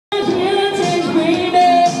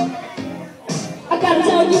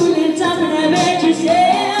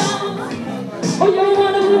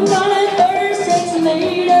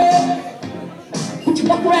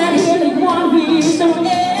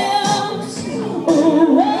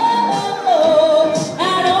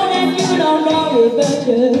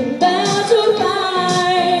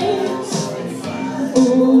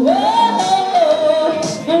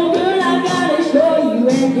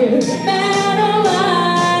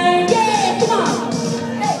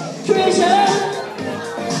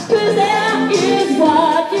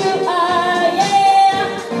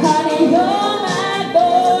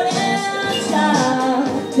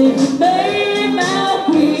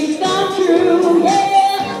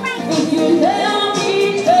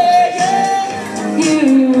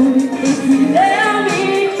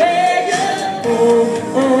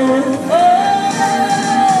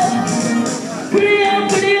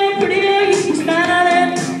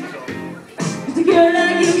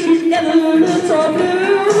never look so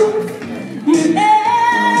blue. You're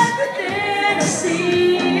everything I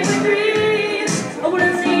see in a dream. I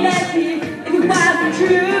wouldn't say that to you if it wasn't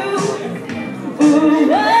true.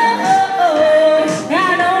 Ooh, oh, oh, oh.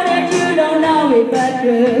 I know that you don't know it, but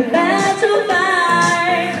you're bound to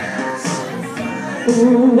find.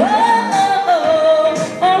 Ooh, oh, oh,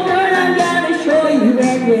 oh. Oh, girl, I'm gonna show you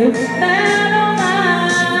that you're bound on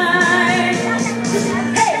mine.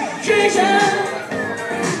 Hey, treasure.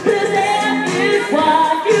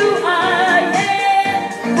 What you are,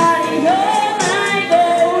 yeah. Honey, you're my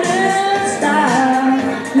golden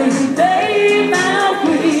star. Make me make my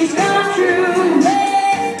wish come true,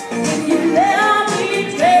 yeah. If you let me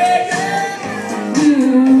treasure you,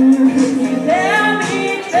 if you let me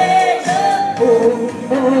treasure, oh,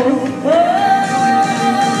 oh,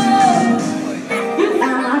 oh. You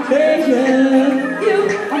are my treasure, you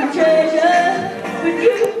are my treasure, with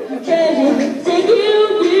you, my treasure, take you.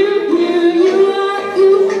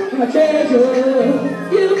 I'm a treasure,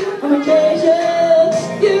 you, I'm a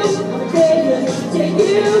treasure, you, I'm a treasure, take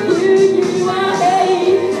you are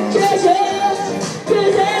a treasure,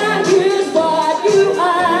 'cause I'm just what you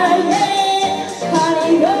are, yeah.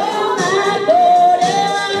 Honey, you're my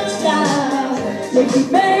golden star, make me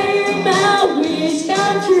make my wish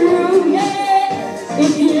come true, yeah.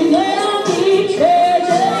 If you let me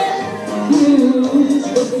treasure you,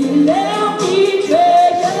 if you let